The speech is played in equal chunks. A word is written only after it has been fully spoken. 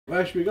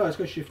Where should we go? Let's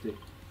go Shifty.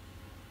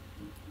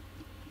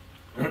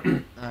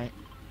 Alright.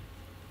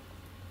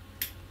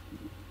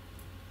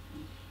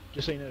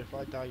 Just so you know, if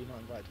I die, you're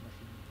not invited to my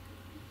funeral.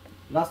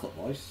 That's not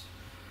nice.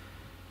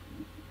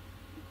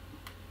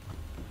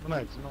 Well, no,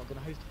 because I'm not going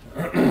to host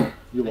a funeral.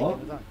 You what?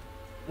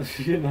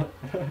 You're not.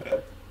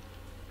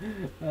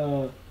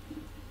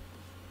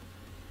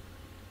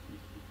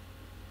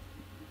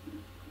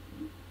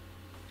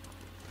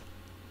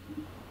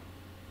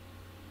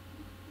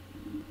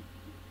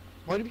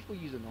 Why do people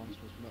use anonymous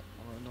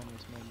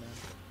mode, man?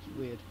 It's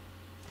weird.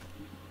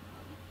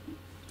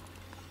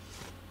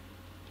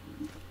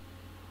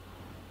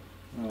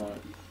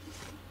 Alright.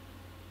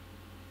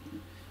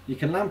 You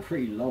can land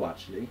pretty low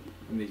actually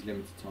in these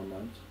limited time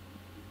modes.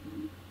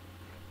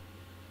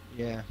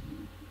 Yeah.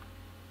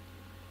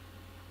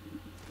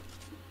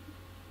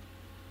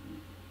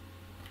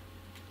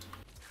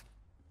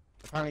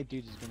 Apparently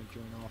dude is going to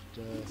join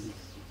after his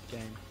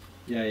game.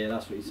 Yeah,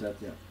 that's what he said,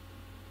 yeah.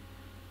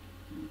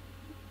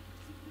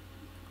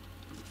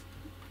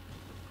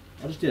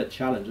 I just did a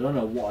challenge. I don't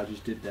know what I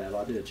just did there, but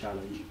I did a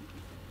challenge.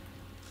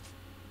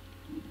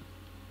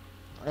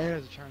 I know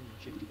there's a challenge in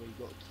Shifty where you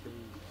got to kill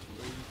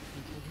 3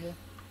 people here.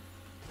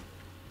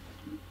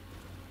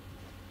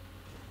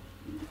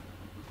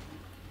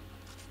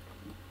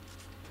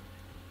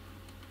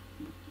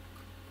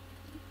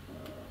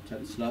 Take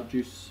the slurp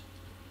juice.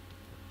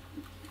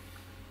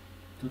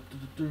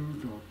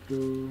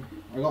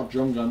 I got a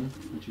drum gun,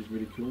 which is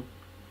really cool.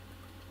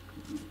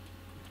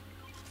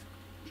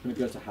 Just gonna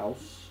go to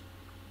house.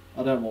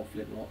 I don't want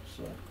flintlocks,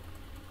 so.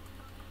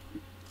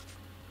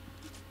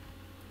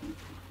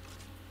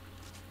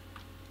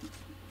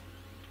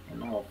 And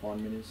now I'll find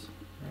minis.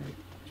 Right,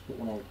 let's put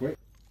one on quick.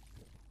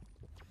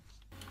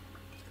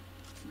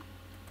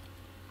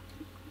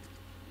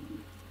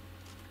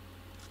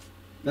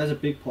 There's a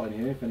big pot in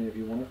here if any of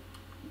you want it.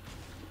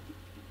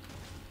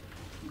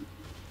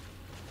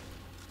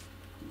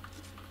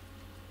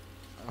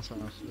 That's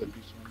what I was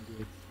looking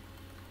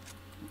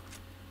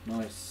for.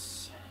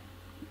 Nice.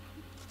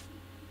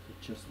 The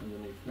chest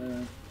underneath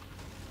there.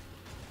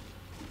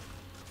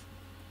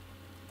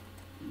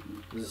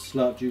 There's a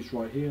slurp juice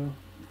right here.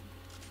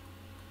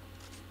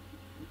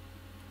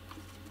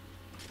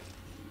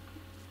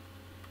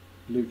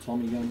 Blue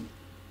Tommy gun.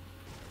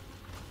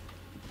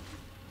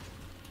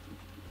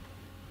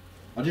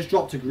 I just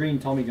dropped a green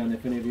Tommy gun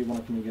if any of you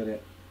want to come and get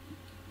it.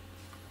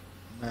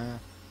 Nah,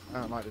 I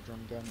don't like the drum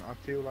gun. I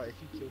feel like if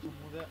you kill someone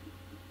with it,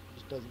 it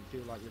just doesn't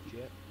feel like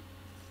legit.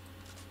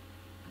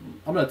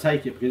 I'm going to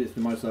take it because it's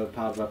the most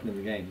overpowered weapon in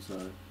the game,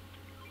 so...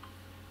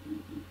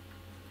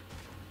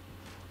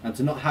 And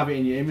to not have it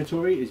in your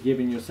inventory is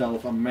giving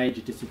yourself a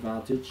major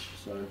disadvantage,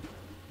 so...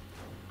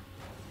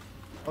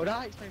 Oh,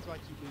 that explains why I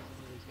keep losing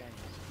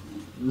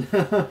all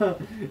these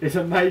games. It's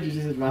a major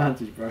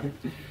disadvantage, bro.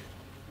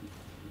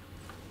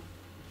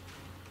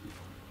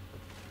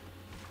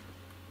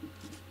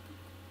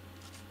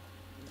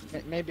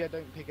 Maybe I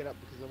don't pick it up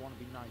because I want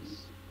to be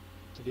nice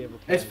to the other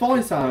players. It's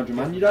fine, Sandra,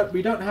 man.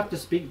 We don't have to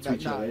speak to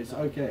each other. It's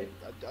okay.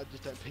 I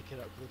just don't pick it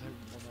up because I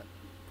don't want it.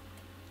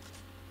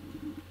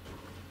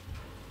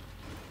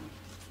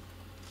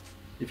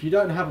 If you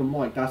don't have a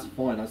mic, that's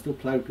fine. I still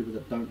play with people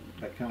that don't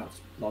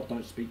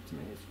speak to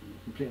me. It's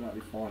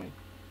completely fine.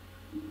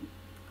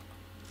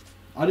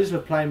 I just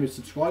love playing with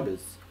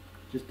subscribers.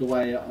 Just the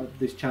way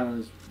this channel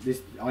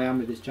is. I am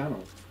with this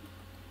channel.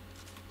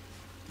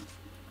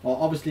 Well,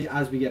 obviously,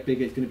 as we get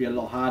bigger, it's going to be a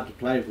lot harder to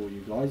play with all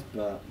you guys,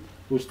 but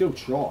we'll still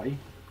try.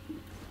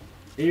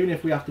 Even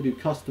if we have to do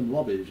custom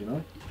lobbies, you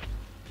know?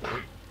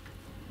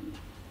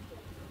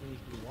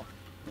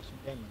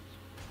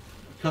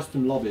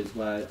 Custom lobbies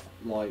where,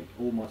 like,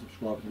 all my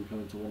subscribers can come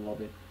into one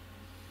lobby.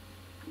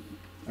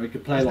 And we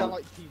could play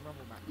like Team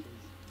Rumble matches?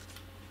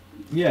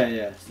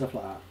 Yeah, stuff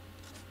like that.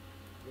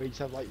 Where you just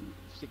have, like,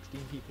 16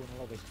 people in a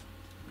lobby?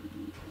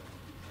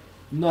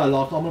 No,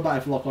 like, I'm about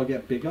if, like, I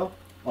get bigger.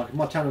 Like, if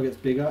my channel gets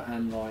bigger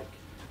and, like,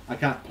 I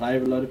can't play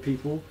with a load of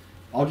people,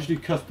 I'll just do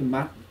custom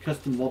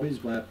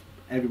lobbies where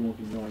everyone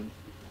can join.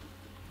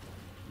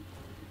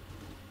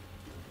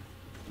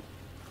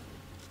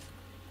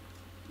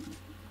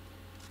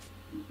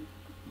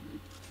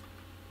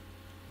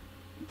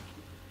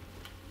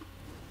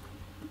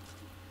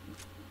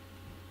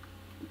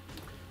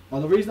 Well,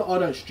 the reason I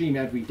don't stream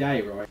every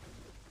day, right?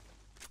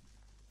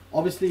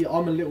 Obviously,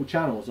 I'm a little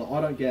channel, so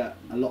I don't get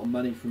a lot of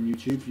money from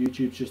YouTube.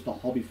 YouTube's just a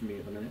hobby for me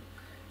at the minute.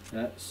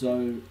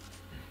 So,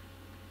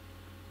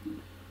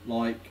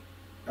 like,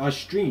 I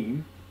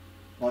stream.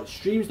 Like,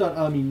 streams don't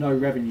earn me no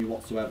revenue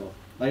whatsoever.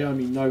 They earn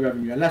me no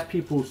revenue unless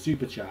people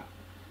super chat.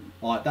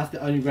 Like, that's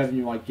the only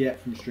revenue I get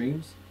from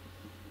streams.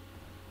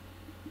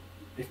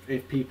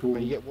 If people.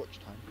 But you get watch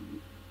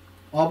time.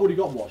 I've already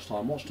got watch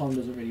time. Watch time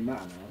doesn't really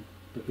matter now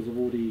because I've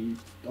already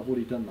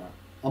done that.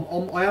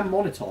 I am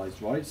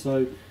monetized, right?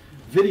 So,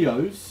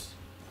 videos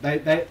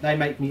they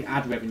make me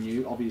ad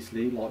revenue.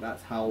 Obviously, like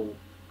that's how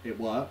it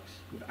works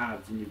with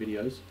ads in your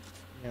videos.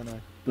 Yeah,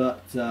 no.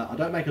 But I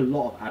don't make a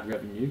lot of ad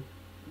revenue.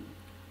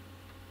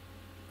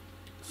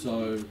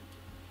 So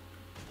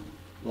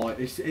Like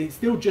it's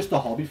still just a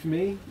hobby for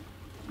me,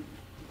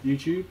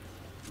 YouTube,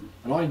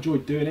 and I enjoy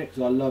doing it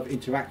because I love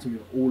interacting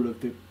with all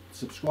of the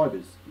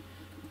subscribers,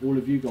 all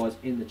of you guys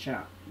in the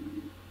chat.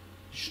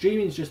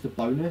 Streaming is just a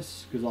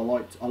bonus because I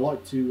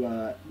like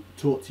to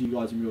talk to you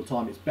guys in real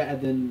time. It's better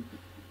than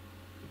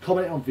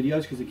commenting on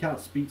videos because I can't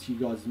speak to you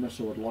guys as much as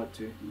I would like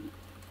to.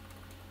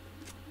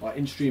 Like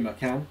in stream I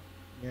can.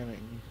 Yeah, mate.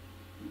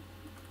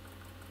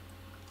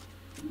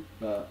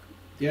 But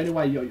the only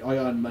way I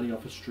earn money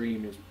off a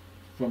stream is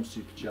from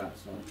super chat.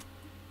 So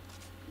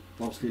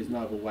obviously there's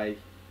no other way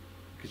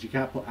because you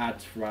can't put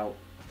ads throughout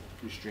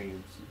your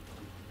streams.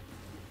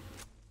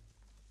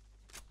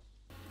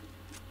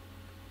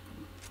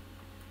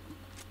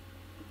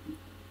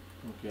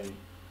 Okay.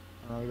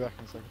 I'll be back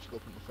in a second. Just got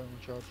to put my phone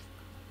in charge.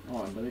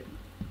 Alright, buddy.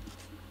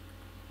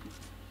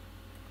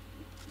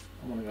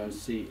 I want to go and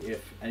see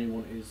if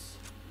anyone is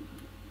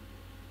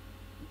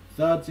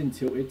thirds in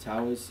tilted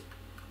towers.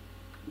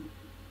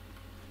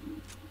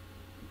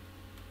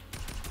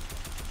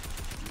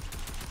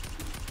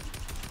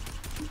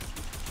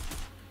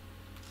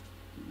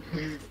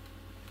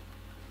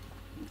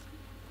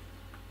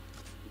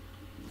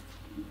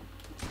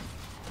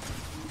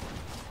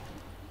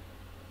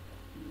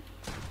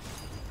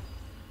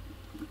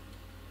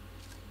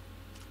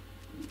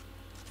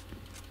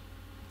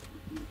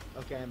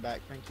 Okay, I'm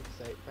back. Thank you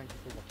for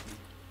watching.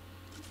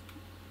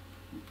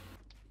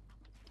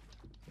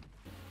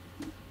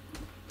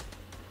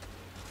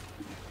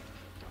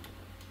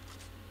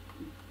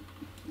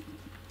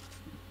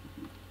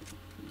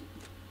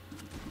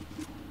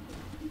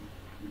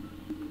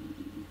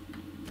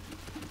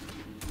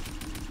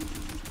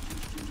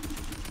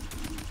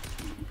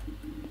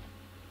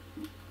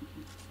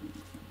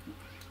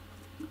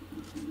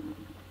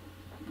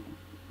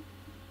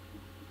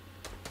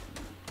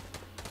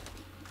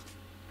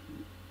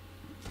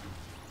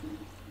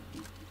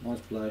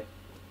 Nice play.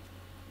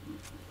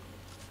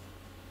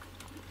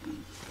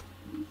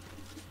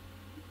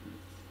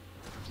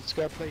 Just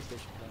go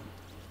PlayStation player.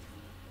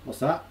 What's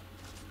that?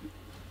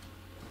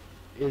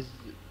 Is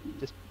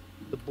this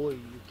the boy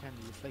you can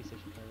be a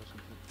PlayStation player or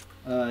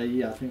something?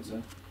 Yeah, I think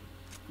so.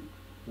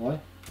 Why?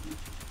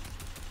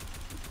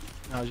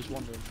 No, I was just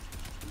wondering.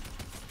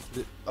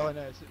 Oh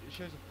no, it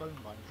shows a phone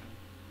line.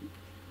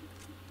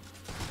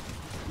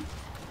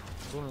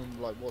 I was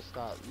wondering like what's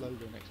that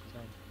logo next to his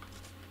name?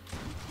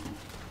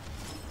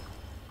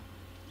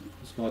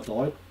 This guy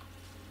died.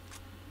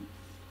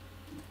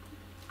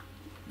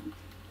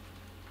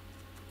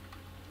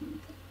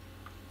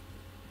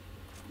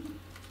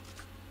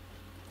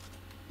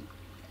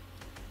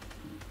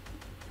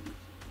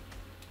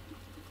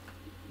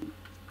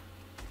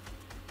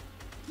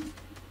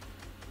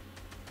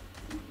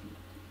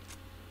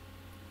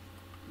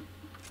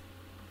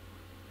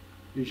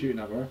 Who you shooting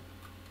at, bro?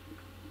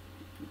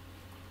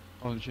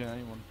 I wasn't shooting at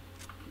anyone.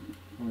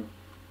 Oh.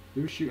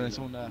 Who was shooting There's at?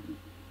 someone there.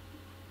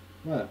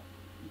 Where?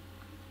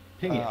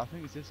 Ping it. I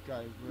think it's this guy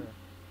over here.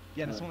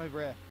 Yeah, there's someone over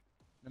here.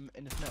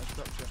 In this metal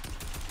structure.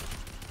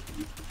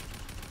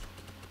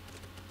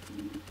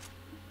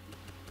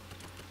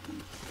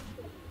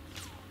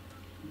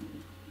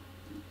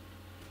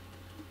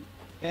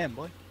 Damn,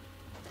 boy.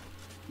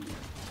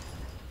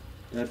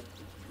 Dead.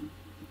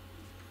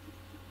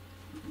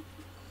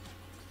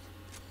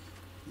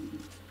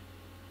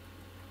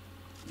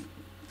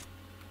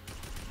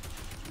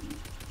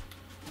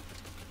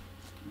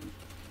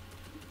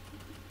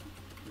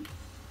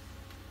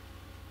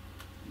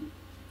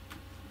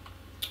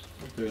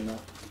 Stop doing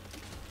that.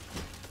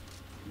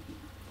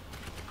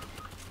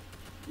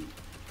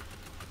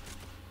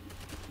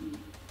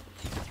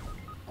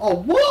 Oh,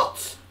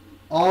 what?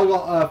 Oh, I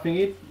got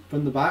thingy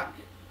from the back.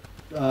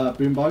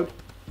 Boombo.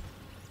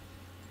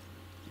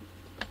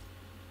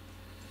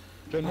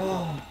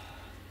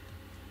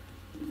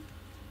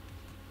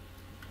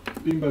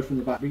 Boombo from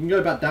the back. We can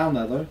go back down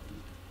there though. Yeah.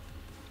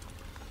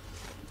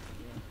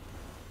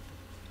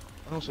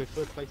 And also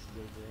third place is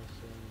over there,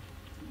 so...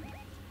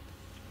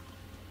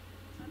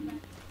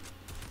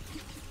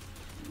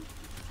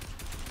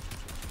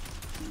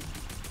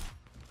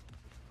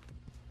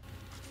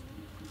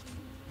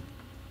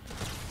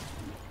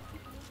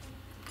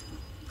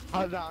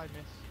 How did that I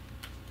miss?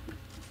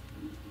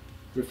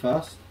 We're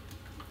first.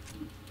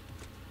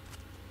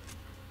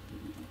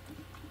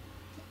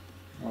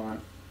 Alright.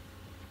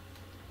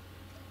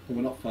 Well,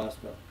 we're not first,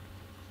 but...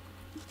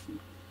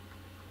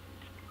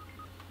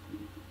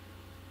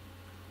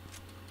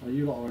 Oh,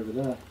 you lot are over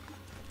there.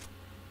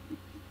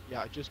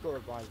 Yeah, I just got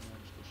revived and I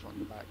just got shot in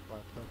the back by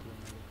a purple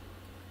enemy.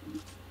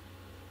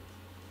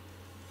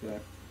 Okay.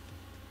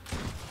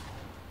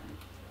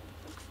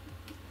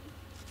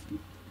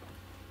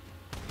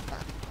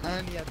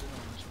 And he had an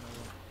orange one.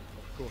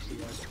 Of course he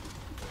has.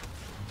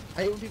 I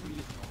hate when people use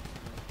an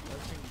orange. I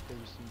think they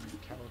seem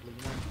cowardly,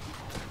 you know?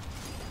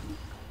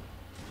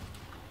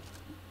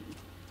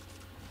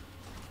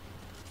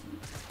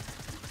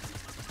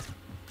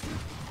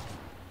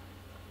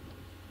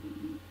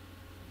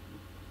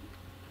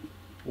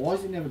 Why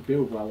does it never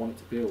build where I want it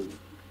to build?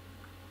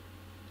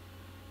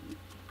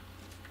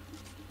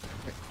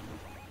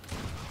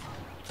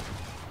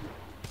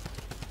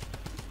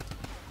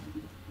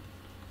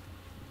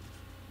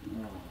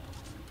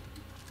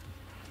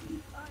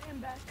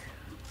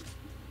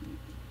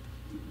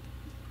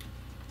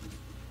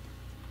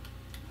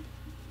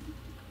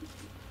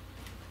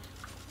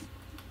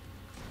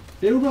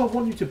 Build where I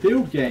want you to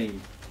build,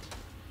 game.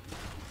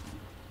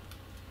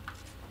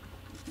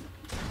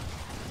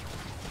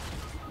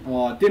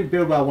 Oh, I didn't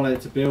build where I wanted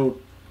it to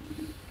build.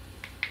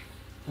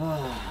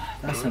 Ah,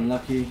 that's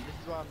unlucky. This is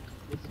why I'm going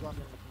to become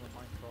a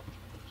Minecraft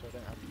channel, so I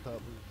don't have to put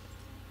up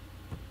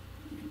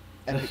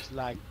with Epic's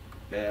lag.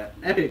 Yeah,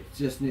 Epic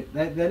just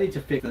they need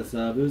to fix their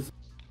servers.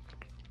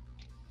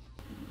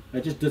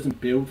 It just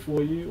doesn't build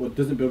for you, or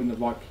doesn't build in the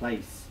right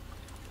place.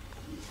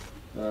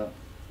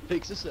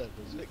 Fix the servers,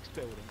 fix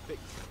building,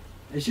 fix...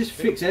 It's just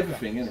fix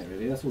everything, isn't it,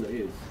 really? That's all it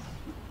is.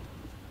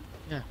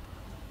 Yeah.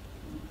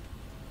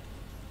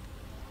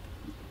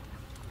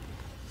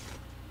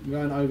 I'm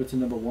going over to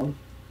number 1.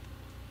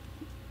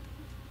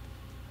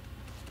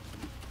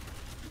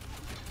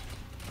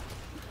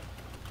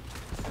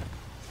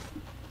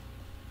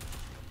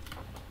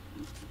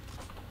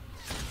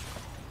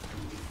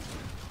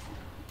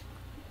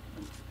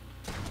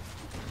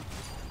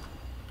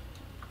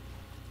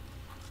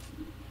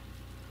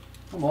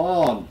 Come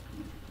on!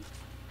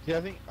 Yeah,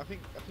 I think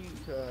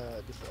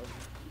this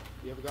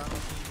the other guy on the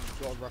team has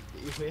got a rough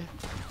deal here.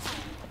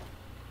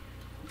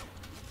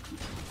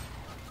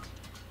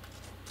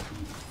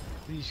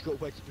 He's got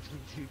wedged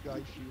between two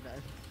guys shooting at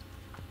him.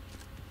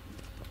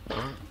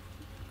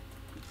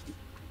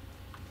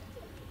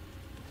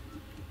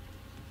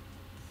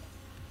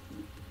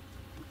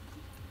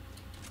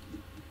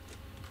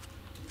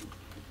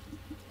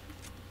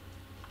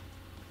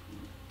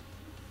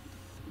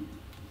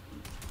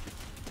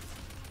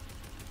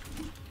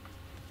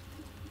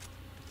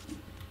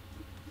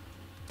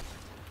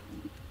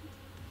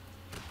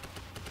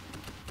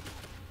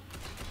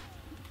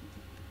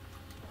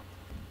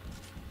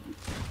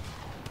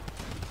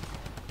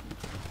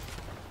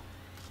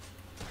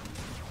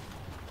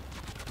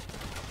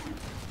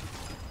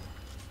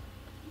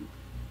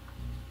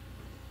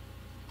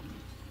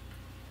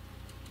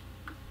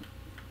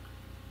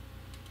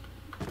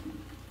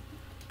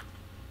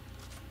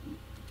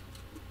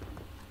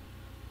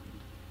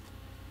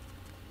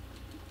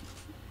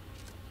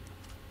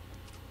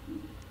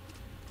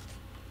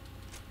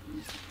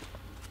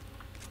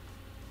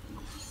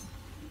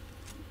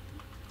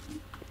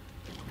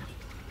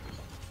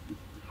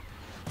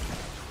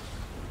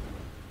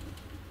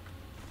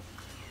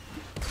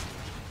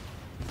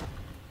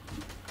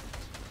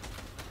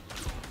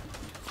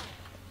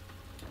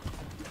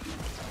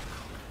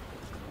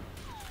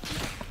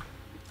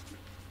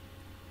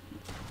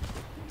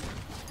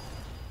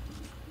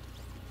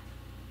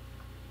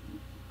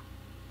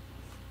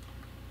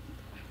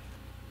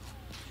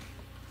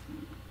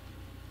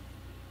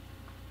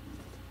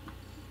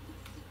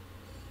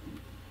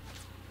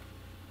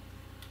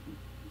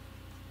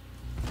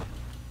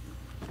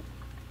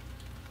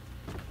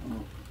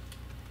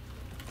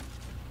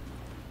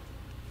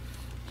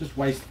 Just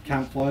wasted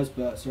campfires,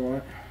 but it's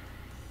alright.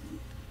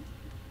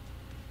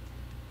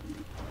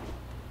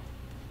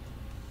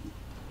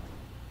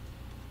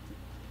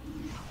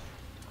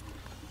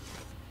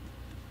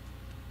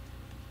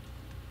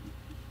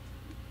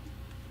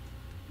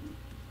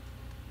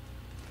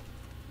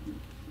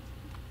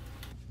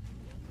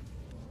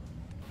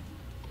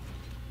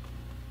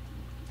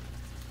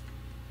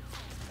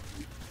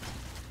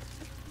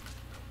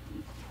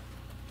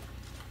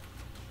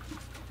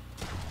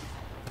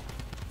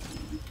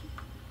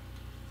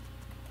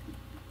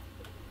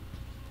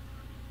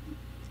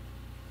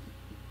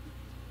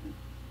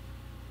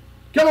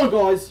 Come on,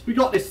 guys, we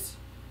got this.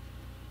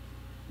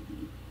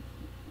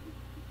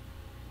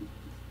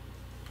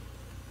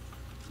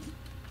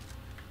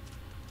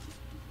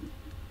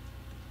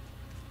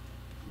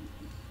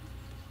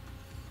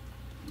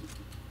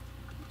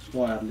 That's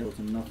why I had little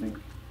to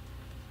nothing.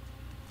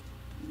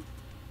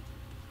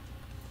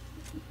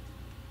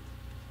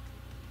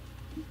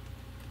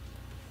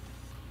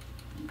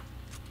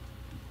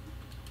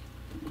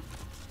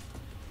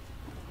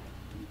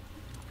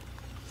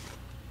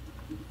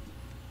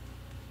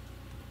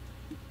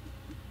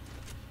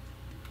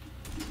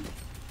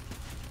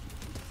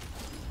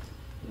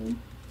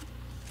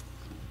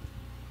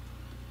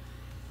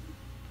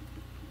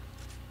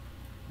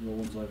 Your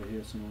one's over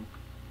here somewhere.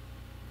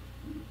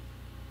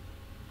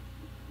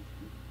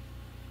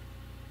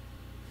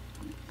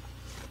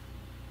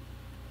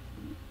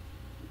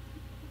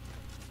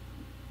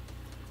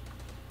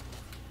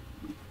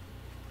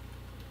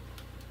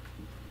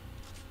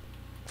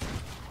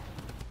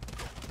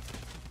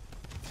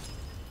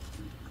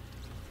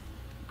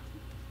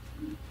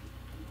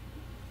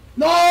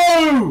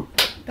 No!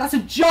 That's a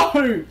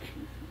joke!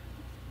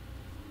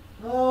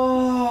 Oh.